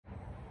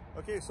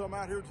Okay, so I'm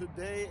out here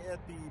today at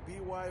the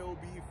BYOB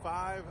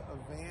 5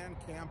 van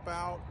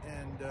campout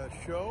and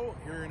show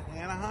here in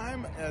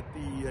Anaheim at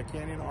the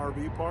Canyon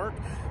RV Park.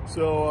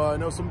 So I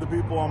know some of the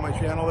people on my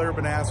channel there have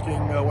been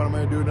asking when I'm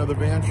going to do another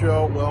van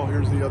show. Well,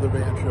 here's the other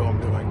van show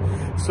I'm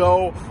doing.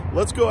 So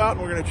let's go out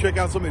and we're going to check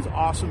out some of these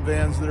awesome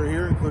vans that are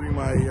here, including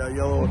my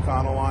yellow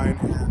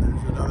Econoline. And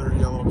there's another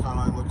yellow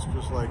Econoline, looks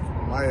just like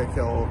my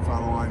yellow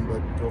Econoline,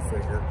 but go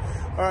figure.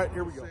 All right,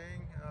 here we go.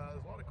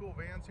 There's a lot of cool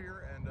vans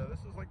here, and this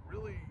is like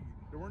really,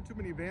 there weren't too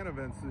many van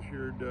events this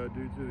year due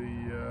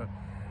to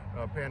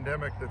the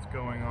pandemic that's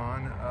going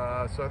on.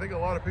 So I think a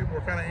lot of people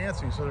were kind of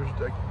antsy. So there's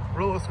like,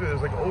 realistically,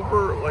 there's like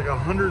over like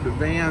 100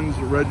 vans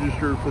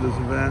registered for this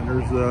event.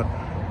 There's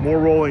more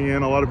rolling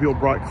in. A lot of people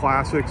brought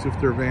classics. If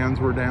their vans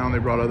were down, they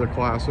brought other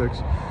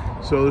classics.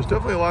 So there's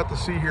definitely a lot to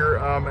see here.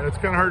 And it's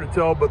kind of hard to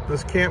tell, but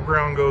this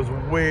campground goes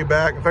way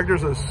back. In fact,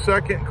 there's a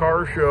second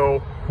car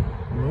show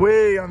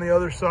way on the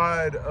other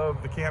side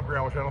of the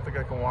campground, which I don't think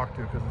I can walk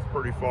to because it's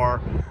pretty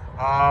far.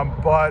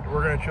 But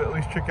we're going to at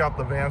least check out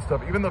the van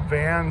stuff. Even the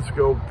vans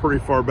go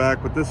pretty far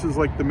back, but this is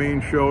like the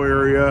main show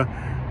area.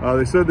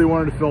 They said they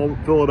wanted to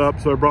fill it up,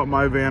 so I brought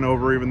my van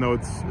over, even though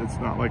it's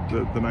not like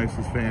the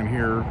nicest van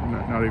here,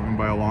 not even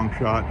by a long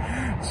shot.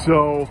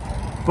 So,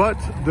 but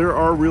there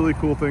are really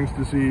cool things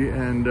to see,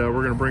 and we're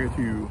going to bring it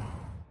to you.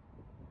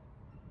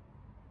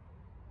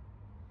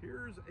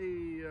 Here's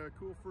a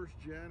cool first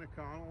gen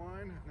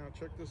Econoline. Now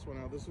check this one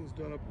out. This one's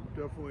done up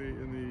definitely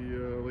in the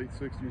late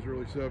 60s,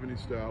 early 70s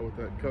style with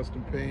that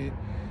custom paint.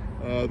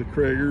 The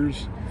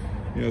Kragers,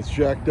 you know, it's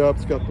jacked up.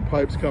 It's got the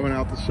pipes coming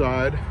out the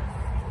side.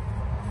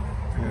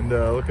 And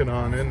looking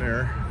on in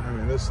there, I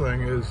mean, this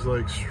thing is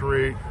like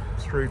straight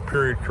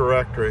period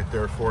correct right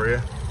there for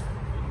you.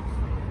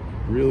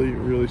 Really,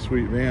 really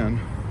sweet van.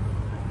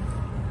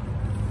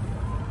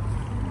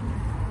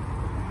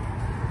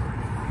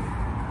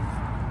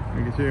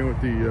 And continuing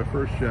with the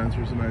first gens,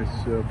 there's a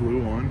nice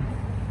blue one.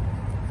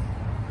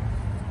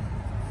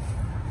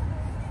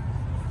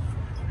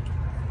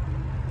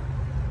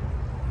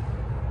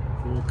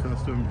 Full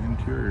custom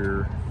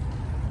interior.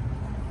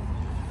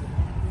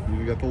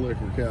 You got the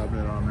liquor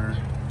cabinet on there.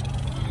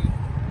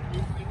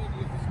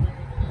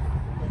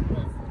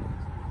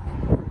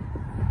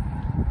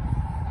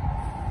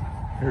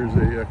 Here's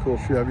a cool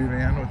Chevy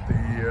van with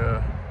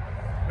the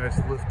nice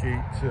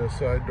liftgate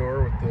side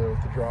door with the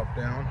drop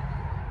down.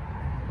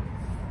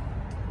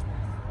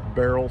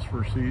 Barrels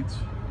for seats.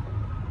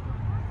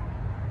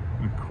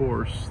 And of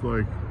course,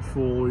 like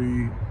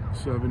fully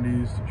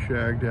 70s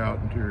shagged out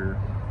interior.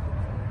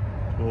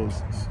 Well,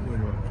 it's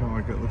kind of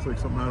like, it looks like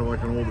something out of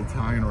like an old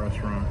Italian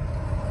restaurant.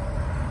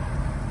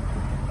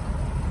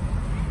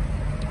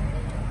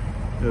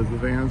 As the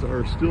vans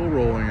are still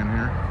rolling in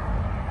here.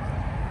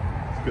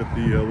 It's got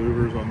the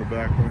louvers on the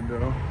back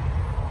window.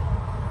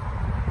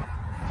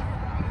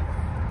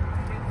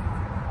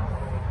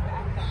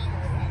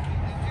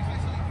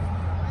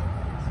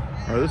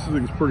 All right, this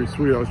thing's pretty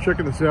sweet. I was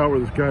checking this out where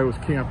this guy was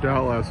camped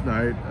out last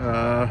night.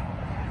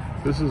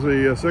 This is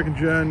a second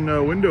gen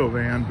window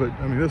van, but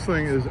I mean, this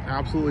thing is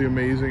absolutely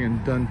amazing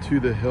and done to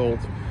the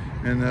hilt.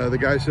 And the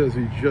guy says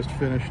he just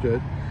finished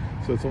it.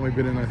 So it's only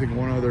been in, I think,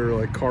 one other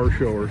like car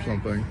show or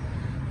something.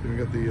 So we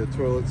got the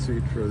toilet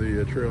seat for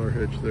the trailer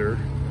hitch there.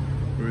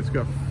 I mean, it's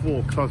got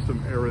full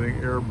custom everything,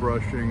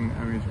 airbrushing.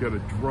 I mean, he's got a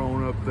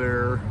drone up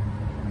there.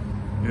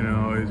 You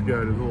know, he's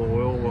got his little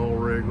oil well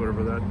rig,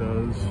 whatever that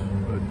does.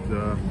 But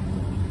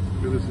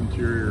look at this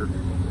interior.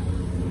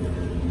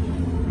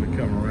 I'm gonna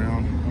come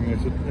around. I mean, I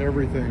said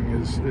everything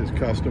is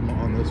custom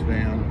on this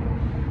van.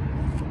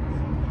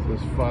 It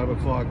says 5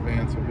 o'clock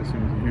van, so I'm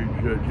guessing it's a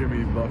huge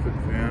Jimmy Buffett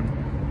fan.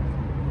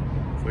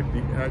 It's like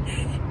the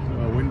etched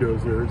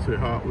windows there. Say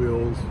Hot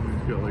Wheels.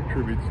 He's got like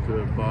tributes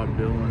to Bob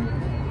Dylan.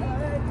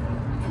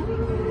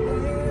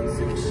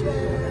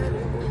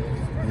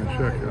 And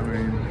check, I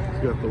mean,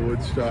 he's got the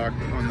Woodstock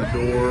on the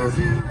door.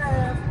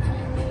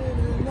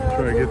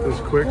 Try to get this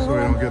quick so we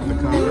don't get the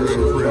copyright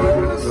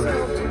infringement.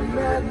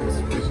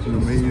 Just an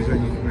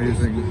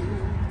amazing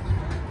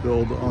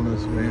build on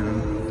this van.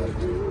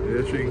 The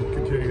etching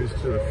continues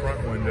to the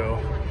front window.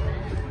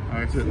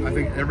 Like I said, I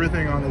think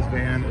everything on this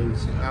van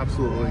is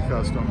absolutely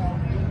custom.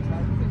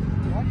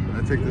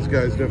 I think this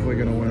guy's definitely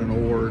going to win an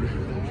award.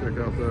 Check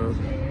out those.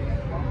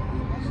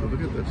 So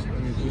look at this. I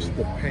mean, just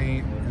the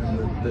paint and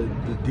the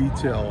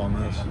detail on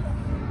this.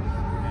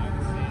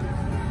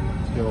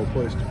 It's got a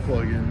place to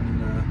plug in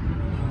the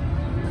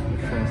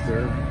front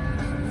there.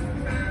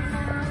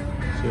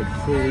 So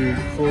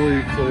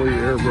fully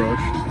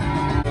airbrushed.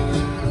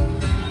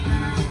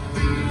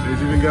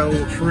 He's even got a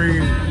little tree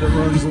that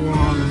runs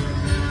along the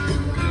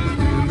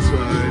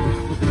inside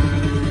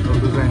of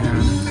the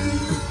van.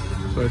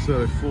 So I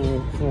said a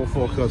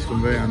full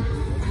custom van. I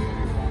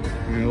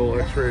mean, a little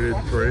X-rated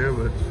for you,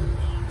 but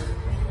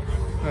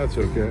that's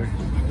okay.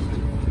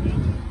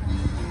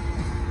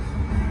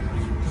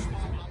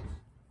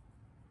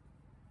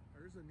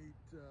 There's a neat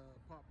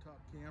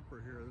pop-top camper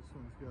here. This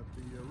one's got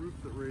the roof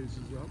that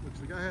raises up, which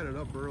the guy had it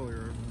up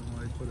earlier, and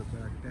then I put it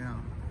back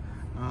down.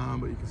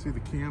 But you can see the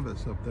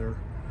canvas up there.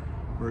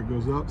 where it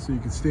goes up, so you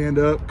can stand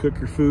up, cook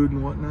your food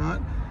and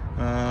whatnot,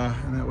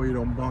 and that way you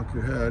don't bonk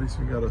your head. So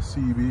we got a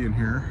CB in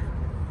here.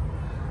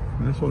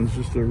 And this one's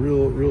just a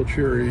real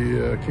cheery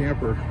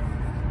camper.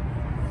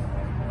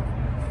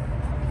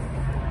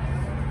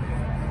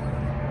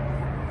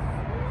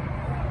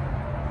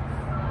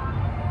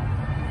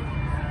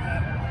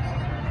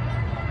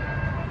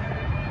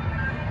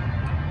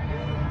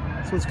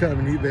 So it's kind of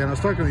a neat van. I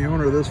was talking to the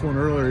owner of this one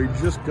earlier.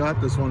 He just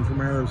got this one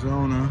from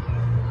Arizona,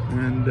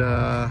 and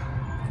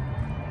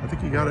I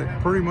think he got it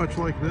pretty much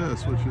like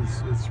this, which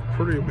is, it's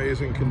pretty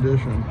amazing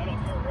condition.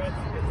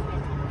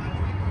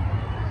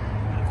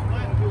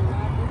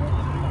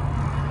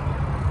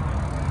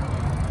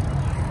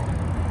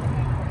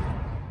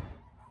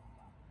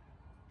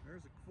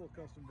 There's a full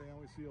custom van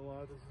we see a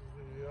lot. This is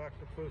the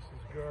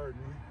Octopus's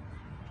Garden,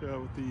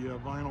 with the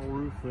vinyl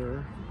roof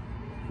there.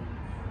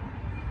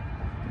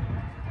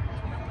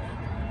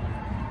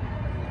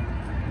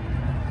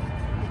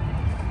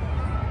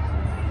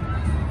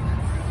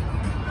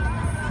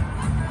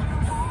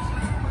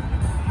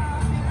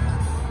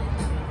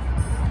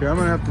 Okay, I'm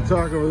gonna have to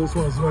talk over this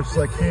one as much as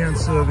I can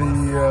so the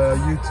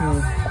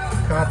YouTube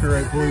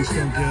copyright police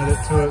don't get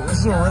it to it. This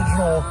is an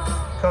original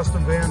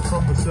custom van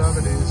from the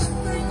 70s.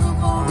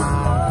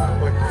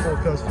 Like the full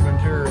custom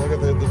interior. Look at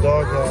the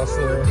doghouse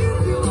there.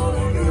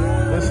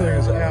 This thing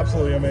is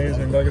absolutely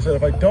amazing. Like I said,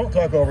 if I don't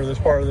talk over this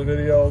part of the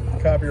video,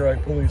 the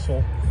copyright police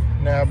will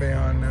nab me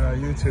on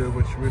YouTube,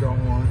 which we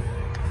don't want.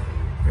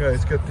 Yeah,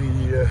 it's got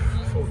the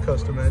full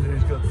custom engine.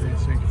 He's got the,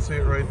 so you can see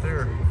it right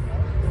there.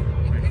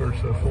 Of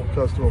course, a full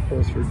custom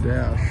upholstered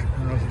dash.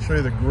 And I'll show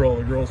you the grill.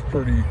 The grill's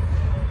pretty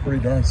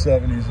darn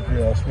 70s if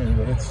you ask me,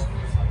 but it's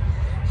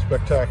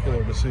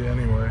spectacular to see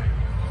anyway.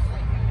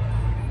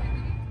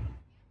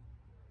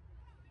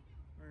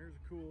 Here's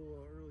a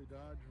cool early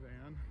Dodge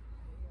van.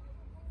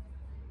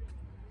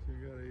 So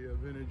you got a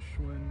vintage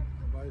Schwinn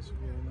bicycle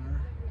in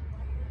there.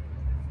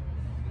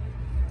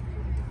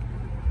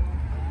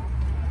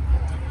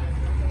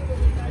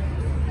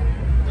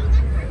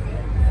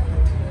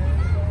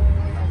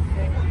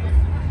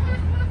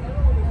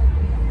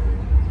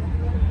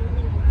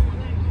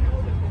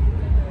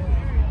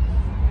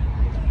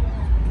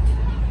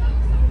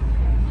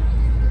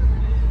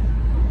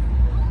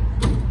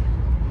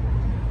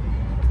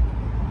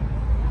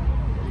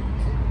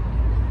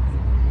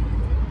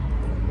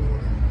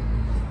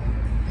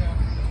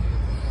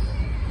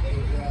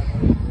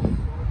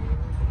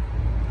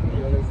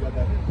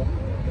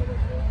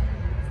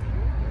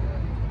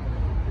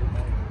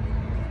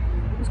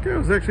 I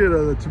was actually at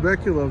the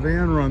Temecula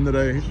van run that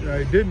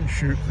I didn't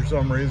shoot for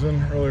some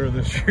reason earlier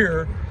this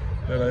year,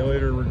 that I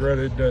later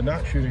regretted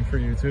not shooting for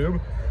YouTube.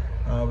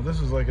 But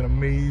this is like an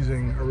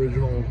amazing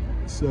original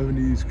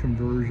 70s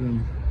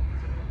conversion.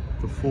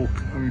 The full,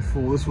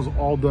 this was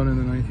all done in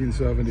the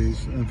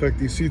 1970s. In fact,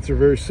 these seats are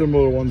very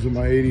similar to ones in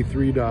my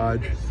 83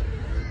 Dodge.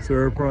 So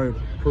they're probably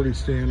a pretty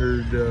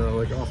standard,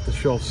 like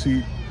off-the-shelf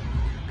seat,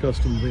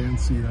 custom van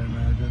seat, I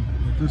imagine.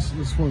 But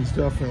this one's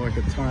definitely like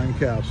a time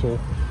capsule.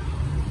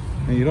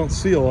 And you don't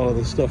see a lot of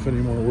this stuff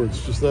anymore where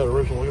it's just that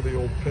original. Look at the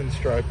old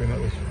pinstriping that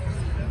was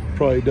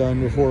probably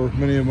done before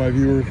many of my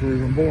viewers were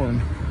even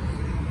born.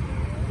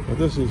 But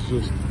this is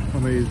just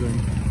amazing,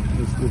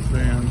 this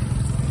van.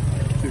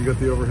 So you've got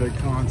the overhead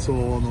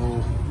console and the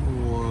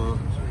little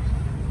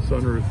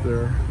sunroof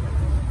there.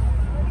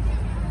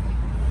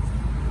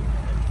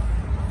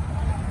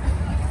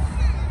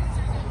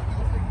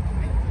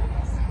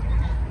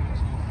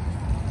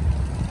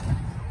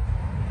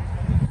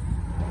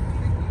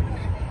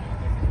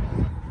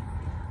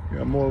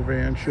 More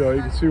van show.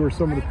 You can see where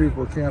some of the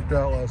people were camped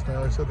out last night.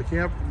 I said the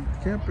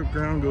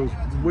campground goes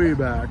way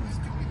back,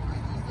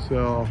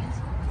 so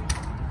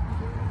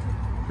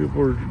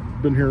people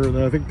have been here,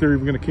 and I think they're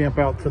even going to camp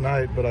out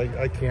tonight, but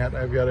I can't.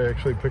 I've got to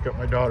actually pick up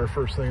my daughter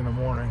first thing in the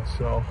morning,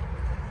 so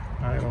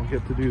I don't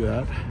get to do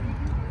that.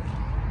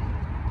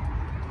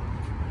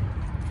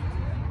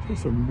 So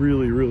some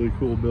really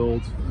cool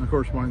builds, and of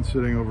course mine's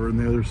sitting over on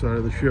the other side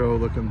of the show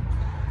looking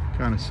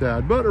kind of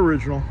sad, but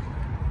original.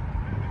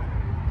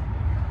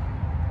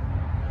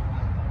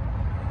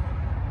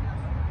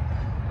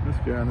 This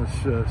guy on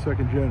this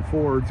second gen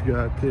Ford's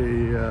got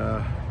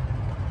a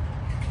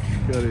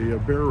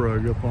bear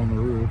rug up on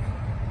the roof.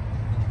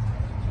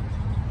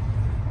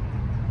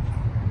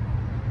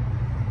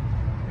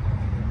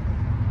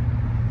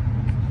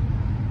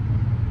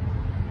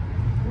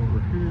 Over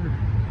here.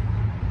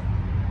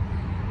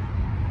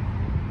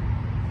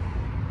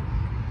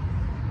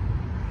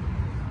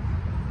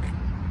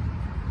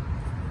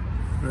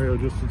 There you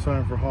go, just in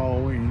time for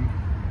Halloween.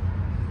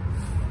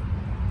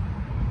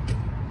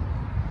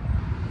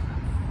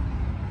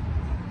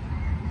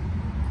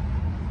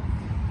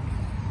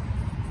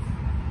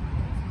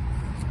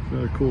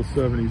 Another cool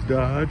 70s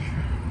Dodge.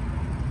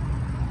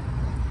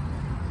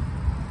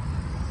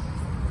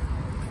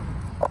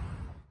 Alright,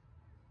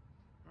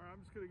 I'm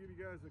just going to give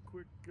you guys a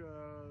quick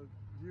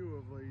view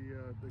of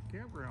the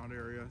campground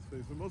area.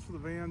 So most of the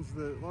vans,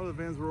 a lot of the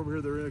vans were over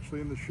here, they're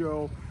actually in the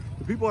show.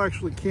 The people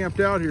actually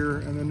camped out here,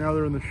 and then now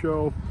they're in the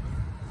show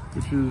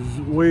which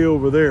is way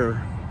over there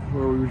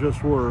where we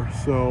just were.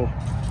 So,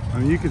 I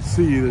mean, you can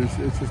see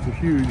it's just a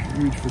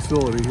huge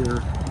facility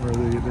here where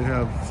they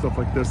have stuff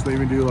like this. They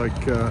even do like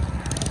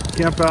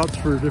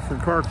campouts for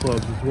different car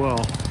clubs as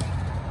well.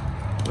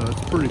 So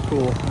it's pretty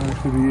cool. And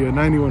actually, the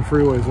 91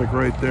 freeway is like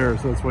right there,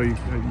 so that's why you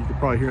could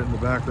probably hear it in the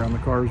background, the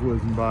cars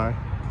whizzing by.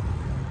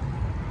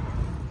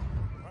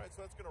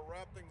 So that's going to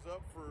wrap things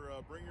up for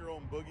Bring Your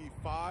Own Boogie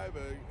 5,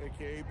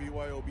 aka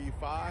BYOB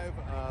 5,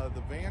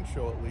 the van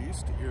show at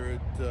least, here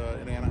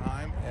in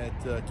Anaheim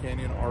at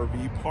Canyon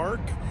RV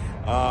Park.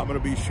 I'm going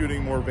to be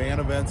shooting more van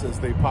events as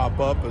they pop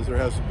up, as there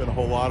hasn't been a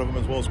whole lot of them,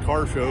 as well as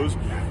car shows.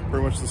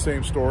 Pretty much the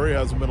same story.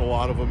 Hasn't been a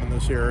lot of them in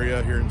this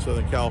area here in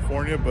Southern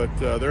California, but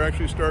they're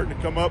actually starting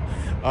to come up.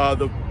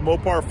 The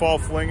Mopar Fall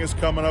Fling is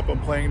coming up.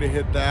 I'm planning to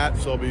hit that,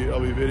 so I'll be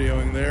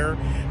videoing there.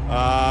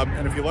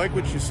 And if you like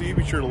what you see,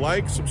 be sure to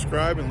like,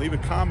 subscribe, and leave a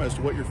comment as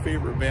to what your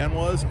favorite van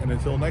was. And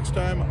until next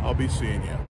time, I'll be seeing you.